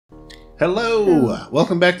Hello!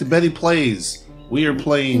 Welcome back to Betty Plays. We are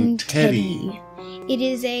playing Teddy. It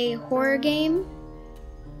is a horror game.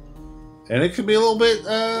 And it could be a little bit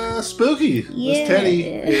spooky. Yeah. This Teddy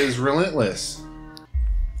is relentless.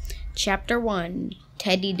 Chapter 1,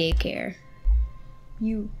 Teddy Daycare.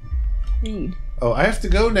 You read. Oh, I have to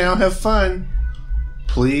go now. Have fun.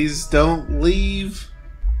 Please don't leave.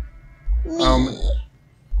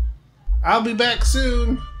 I'll be back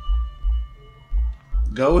soon.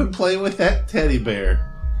 Go and play with that teddy bear.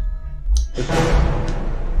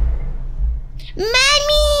 Mommy!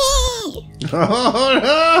 Oh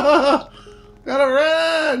no! Gotta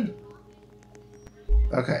run!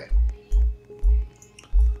 Okay.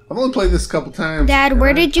 I've only played this a couple times. Dad,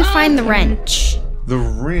 where did you find the wrench? The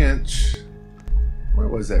wrench? Where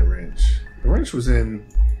was that wrench? The wrench was in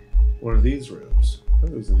one of these rooms. I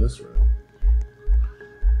think it was in this room.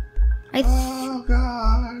 Oh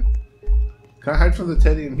God! Can I hide from the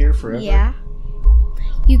teddy in here forever? Yeah.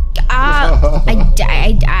 You.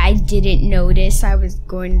 I didn't notice I was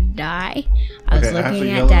going to die. I was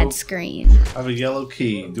looking at Dad's screen. I have a yellow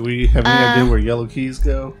key. Do we have any idea where yellow keys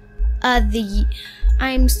go?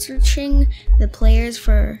 I'm searching the players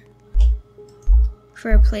for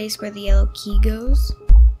a place where the yellow key goes.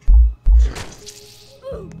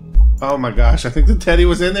 Oh my gosh! I think the teddy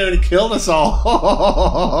was in there and he killed us all.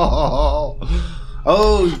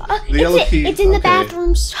 Oh, the yellow key. It's in the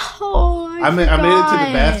bathroom. I made it to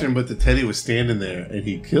the bathroom, but the teddy was standing there and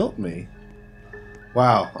he killed me.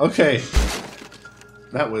 Wow. Okay.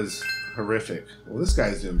 That was horrific. Well, this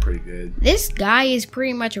guy's doing pretty good. This guy is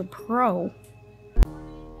pretty much a pro.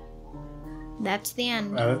 That's the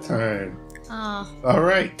end. Out of time. All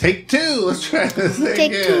right. Take two. Let's try this thing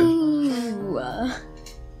Take again. two.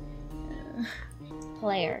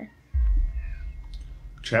 Player.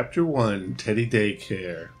 Chapter 1, Teddy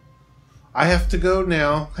Daycare. I have to go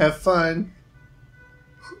now. Have fun.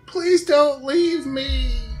 Please don't leave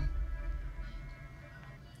me.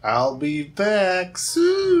 I'll be back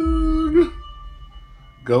soon.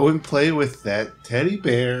 Go and play with that teddy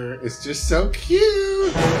bear. It's just so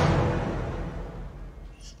cute.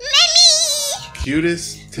 Mimi!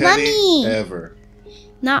 Cutest teddy Mommy. ever.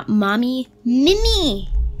 Not mommy. Mimi!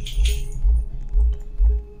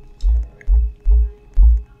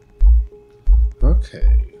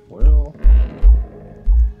 Okay, well.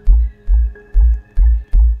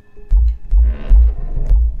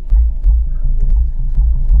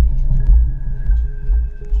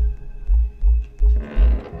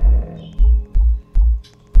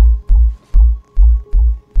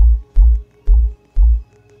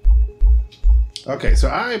 Okay, so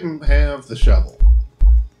I have the shovel.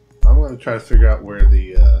 I'm going to try to figure out where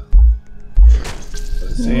the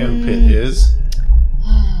sand pit is.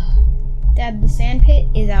 Dad, the sand pit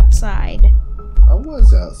is outside. I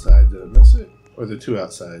was outside. Did I miss it? Or the two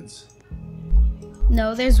outsides?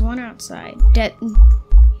 No, there's one outside. Dad,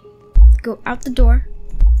 go out the door.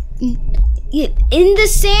 In the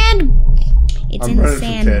sand. It's in the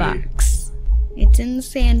sandbox. It's in the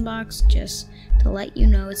sandbox. Just to let you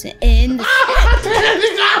know, it's in the.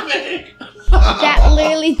 That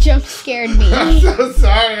literally jump scared me. I'm so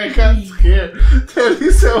sorry. I got scared.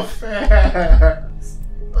 Teddy's so fast.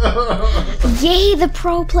 Yay, the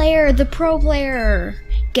pro player, the pro player.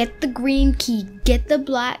 Get the green key, get the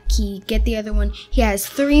black key, get the other one. He has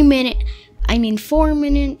 4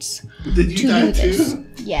 minutes Did you die do this. too?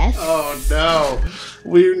 Yes. Oh no,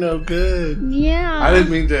 we're no good. Yeah. I didn't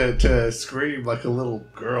mean to scream like a little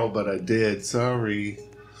girl, but I did. Sorry.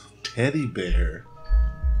 Teddy bear.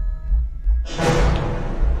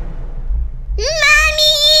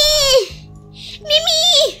 Mommy!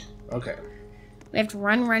 Mimi! Okay. We have to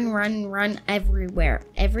run everywhere.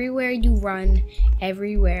 Everywhere you run.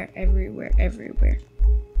 Everywhere.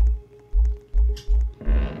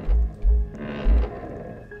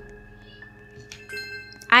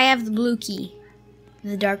 I have the blue key.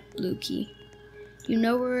 The dark blue key. Do you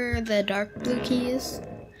know where the dark blue key is?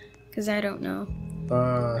 Because I don't know.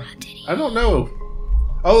 I don't know.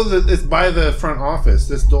 Oh, it's by the front office.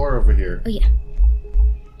 This door over here. Oh, yeah.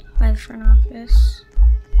 By the front office.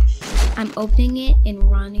 I'm opening it and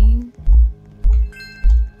running.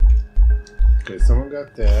 Okay, someone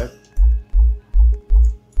got that.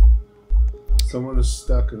 Someone is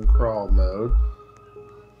stuck in crawl mode.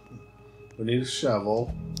 We need a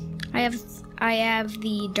shovel. I have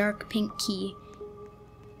the dark pink key.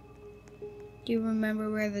 Do you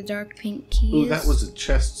remember where the dark pink key is? Ooh, that was a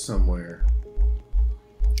chest somewhere.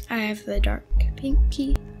 I have the dark pink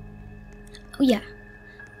key. Oh yeah.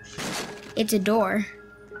 It's a door.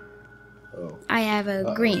 Oh. I have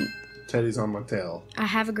a green. Teddy's on my tail. I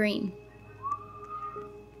have a green.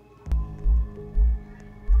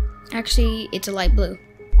 Actually, it's a light blue.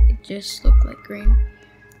 It just looked like green.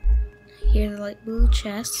 Here's a light blue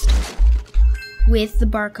chest with the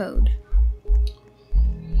barcode.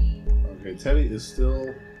 Okay, Teddy is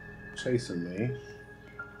still chasing me.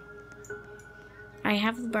 I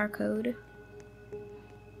have the barcode.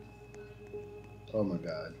 Oh my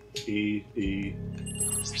god. E.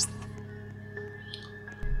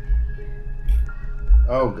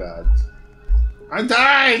 Oh god. I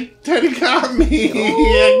died! Teddy got me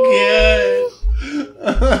again!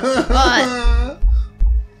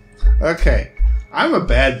 Okay. I'm a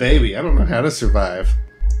bad baby. I don't know how to survive.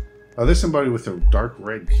 Oh, there's somebody with a dark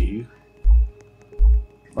red key.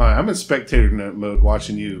 Alright, I'm in spectator mode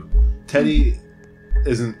watching you. Teddy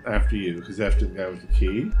isn't after you. He's after the guy with the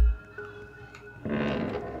key.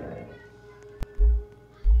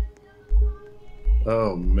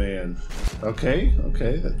 Oh, man. Okay,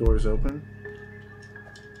 that door's open.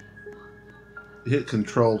 Hit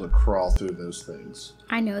control to crawl through those things.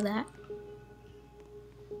 I know that.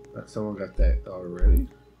 Someone got that already.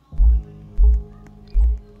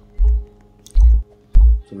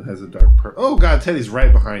 Someone has a dark Oh god, Teddy's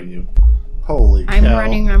right behind you. Holy cow. I'm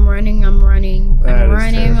running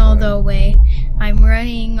all the way. I'm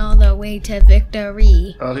running all the way to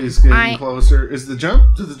victory. Oh, he's getting closer. Does the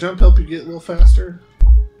jump help you get a little faster?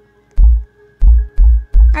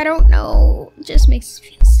 I don't know. It just makes it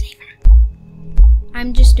feel safer.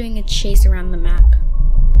 I'm just doing a chase around the map.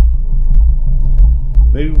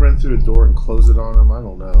 Maybe run through a door and close it on him. I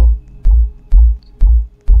don't know.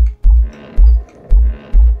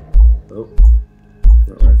 Oh.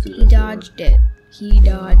 Went right through that dodged it. He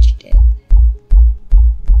dodged it.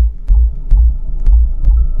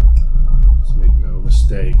 Let's make no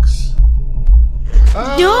mistakes.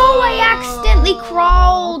 Oh! No, I accidentally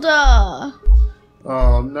crawled.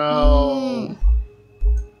 Oh no.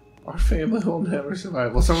 Our family will never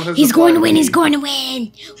survive. Well, someone has He's going to win. He's going to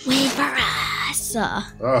win. Win for us.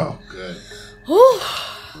 Oh, good.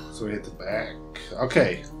 So we hit the back.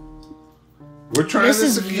 Okay. We're trying this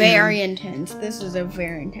is again. Very intense. This is a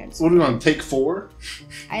very intense. What are we on? Take 4?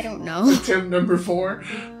 I don't know. Attempt number 4?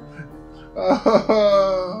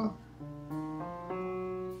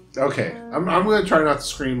 Okay. I'm going to try not to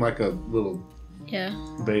scream like a little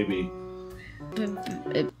baby.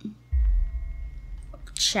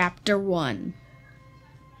 Chapter 1.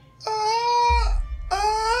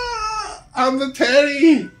 I'm the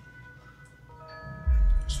Teddy!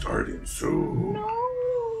 Starting soon. No.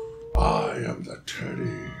 I am the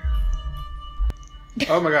Teddy.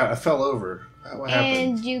 Oh my god, I fell over. What happened?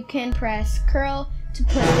 And you can press curl to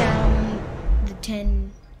put down the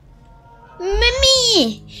 10.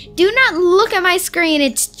 Mimi! Do not look at my screen,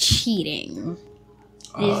 it's cheating.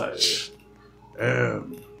 I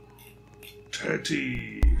am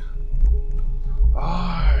Teddy.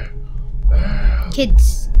 I am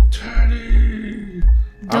Kids. Teddy.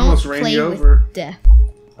 Don't I almost ran play you over. With death.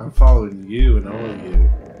 I'm following you and only you.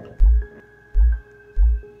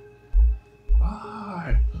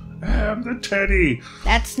 I am the Teddy.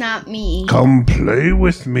 That's not me. Come play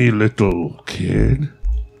with me, little kid.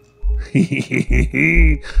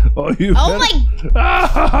 Oh, you oh my!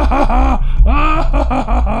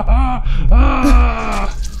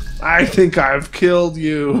 I think I've killed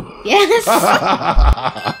you. Yes.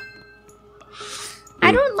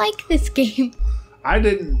 I don't like this game. I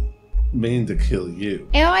didn't mean to kill you.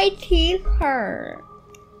 And my teeth hurt.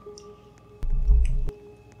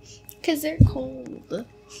 Because they're cold.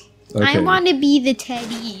 Okay. I want to be the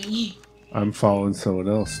Teddy. I'm following someone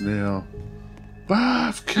else now. Ah,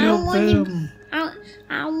 I've killed them.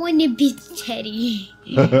 I want to be the Teddy.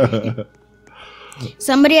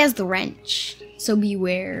 Somebody has the wrench. So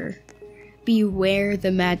beware. Beware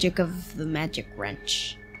the magic of the magic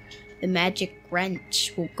wrench. The magic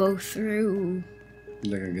wrench will go through.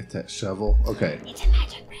 They're going to get that shovel. Okay. It's a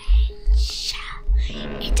magic wrench.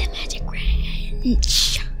 It's a magic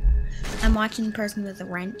wrench. I'm watching the person with the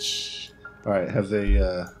wrench. Alright, have they,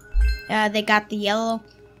 they got the yellow.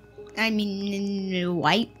 I mean,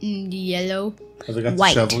 white and yellow. Have they got the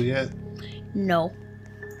shovel yet? No.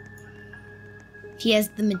 He has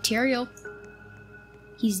the material.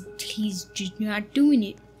 He's just not doing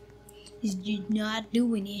it. He's just not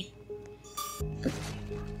doing it.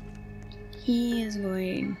 He is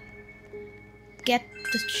going to get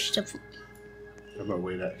the shovel. I'm gonna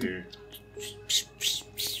wait out here.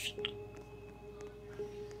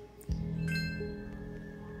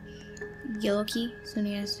 Yellow key, so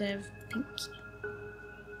he has to have pink key.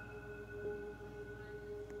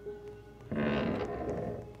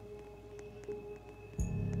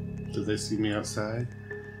 Do they see me outside?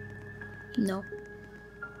 No.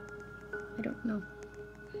 I don't know.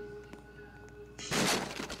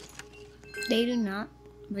 They do not,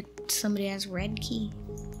 but somebody has red key.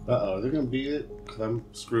 Uh-oh, they're gonna beat it? Because I'm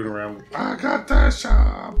screwing around with... I got the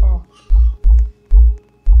shovel!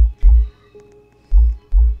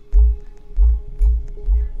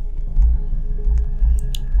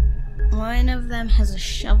 One of them has a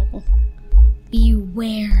shovel.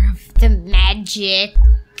 Beware of the magic.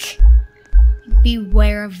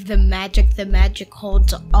 Beware of the magic. The magic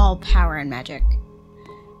holds all power in magic.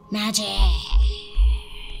 Magic.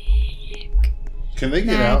 Can they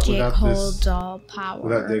get out without holds all power.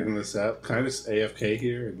 Without digging this out? Can I just AFK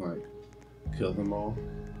here and like kill them all?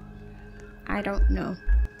 I don't know.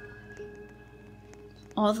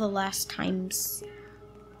 All the last times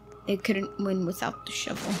they couldn't win without the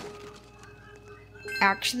shovel.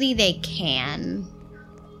 Actually, they can.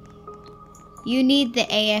 You need the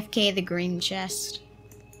AFK, the green chest.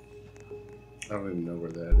 I don't even know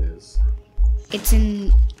where that is. It's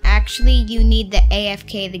in... Actually, you need the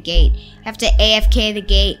AFK, the gate. You have to AFK the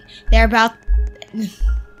gate. They're about...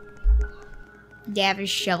 They have a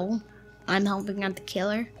shovel. I'm helping out the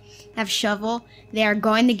killer. They have a shovel. They are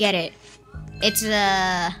going to get it. It's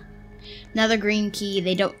another green key.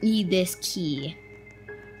 They don't need this key.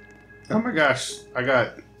 Oh my gosh, I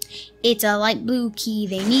got... It's a light blue key.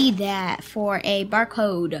 They need that for a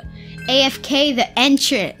barcode. AFK the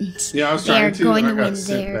entrance. Yeah, I was trying to, going and I to got win.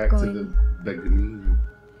 sent back to the beginning.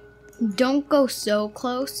 Don't go so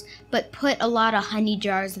close, but put a lot of honey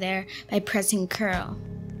jars there by pressing curl.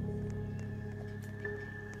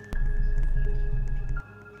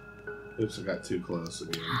 Oops, I got too close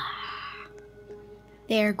again.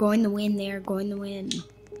 They are going to win. They are going to win. They're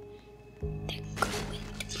going to win.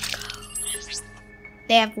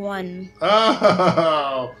 They have won.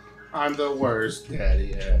 Oh, I'm the worst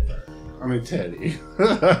daddy ever. I mean, Teddy.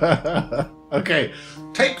 Okay,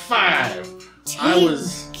 take 5. I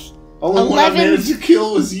was... Only 11. One I managed to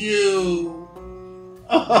kill was you.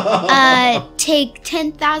 Take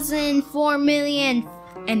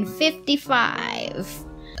 10,004,055.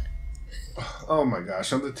 Oh my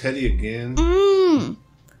gosh, I'm the Teddy again.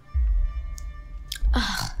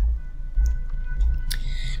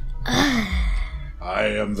 I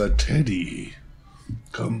am the Teddy.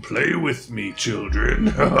 Come play with me,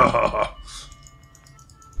 children.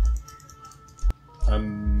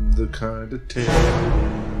 I'm the kind of Teddy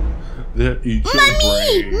that eats your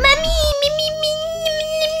brain.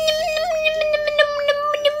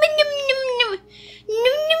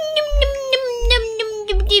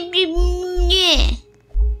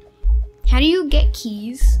 How do you get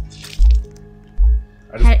keys?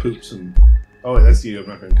 I just pooped some... Oh, wait, that's you. I'm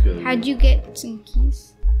not going to kill you. How'd you get some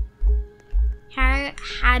keys?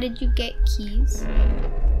 How did you get keys?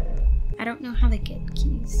 I don't know how to get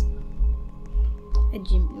keys. I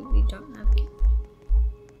genuinely don't know how to get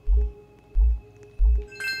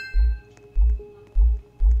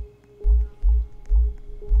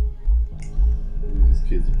These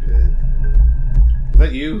kids are good. Is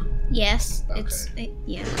that you? Yes, okay.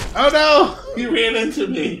 Yeah. Oh no! You ran into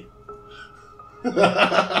me!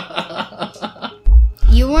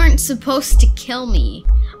 You weren't supposed to kill me.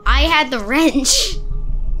 I had the wrench.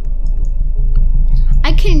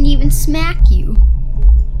 I couldn't even smack you.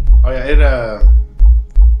 Oh yeah,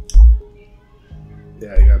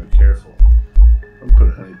 yeah, you gotta be careful. I'm gonna put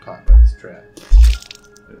a honey pot by this trap. There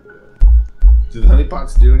we go. Do the honey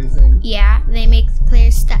pots do anything? Yeah, they make the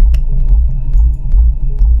players stuck.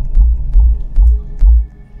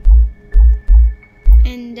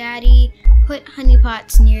 And Daddy put honey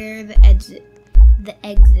pots near the exit.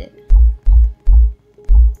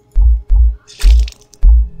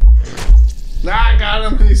 Nah, I got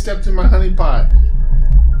him because he stepped in my honey pot.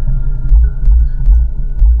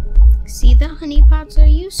 See, the honey pots are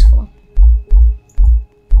useful.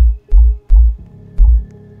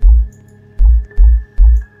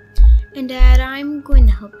 And Dad, I'm going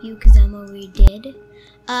to help you because I'm already dead.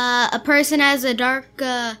 A person has a dark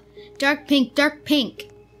pink.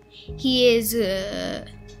 He is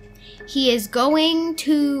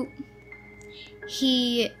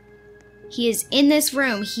in this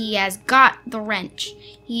room. He has got the wrench.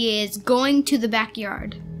 He is going to the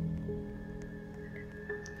backyard.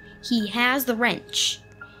 He has the wrench.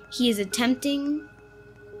 He is attempting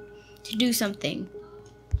to do something.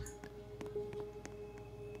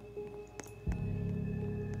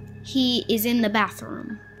 He is in the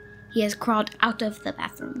bathroom. He has crawled out of the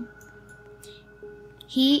bathroom.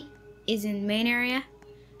 He is in the main area.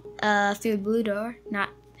 Through the blue door.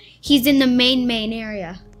 He's in the main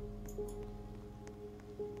area.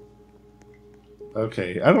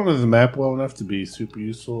 Okay, I don't know the map well enough to be super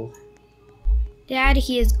useful. Dad,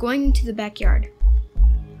 he is going to the backyard.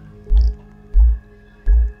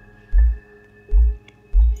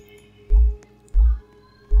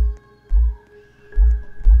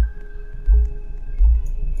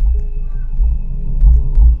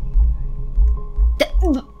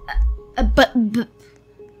 But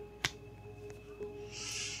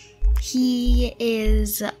he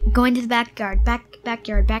is going to the backyard.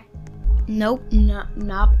 Backyard. Nope,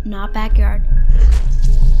 not backyard.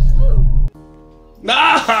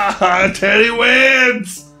 Ah, Teddy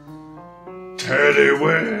wins! Teddy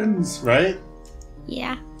wins, right?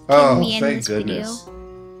 Yeah. Oh, thank goodness. Video.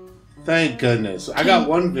 Thank goodness. I got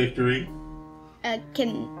one victory. Get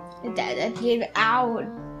out.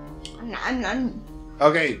 I'm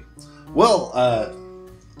Okay. Well,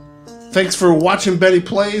 thanks for watching Betty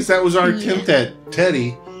Plays. That was our attempt at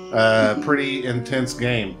Teddy. Pretty intense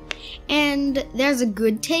game. And there's a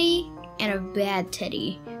good Teddy and a bad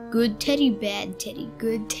Teddy. Good Teddy, bad Teddy.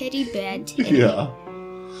 Good Teddy, bad Teddy. Yeah.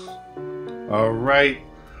 All right.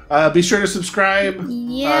 Be sure to subscribe so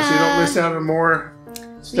you don't miss out on more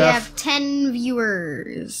stuff. We have 10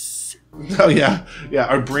 viewers. Oh, yeah. Yeah,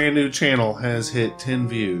 our brand new channel has hit 10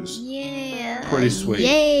 views. Yeah. Pretty sweet.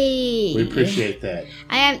 Yay. We appreciate that.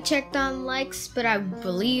 I haven't checked on likes, but I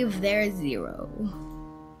believe there's 0.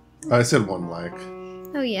 I said 1 like.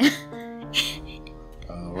 Oh, yeah.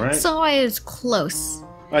 All right. So I was close. All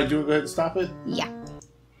right, do you want to go ahead and stop it? Yeah.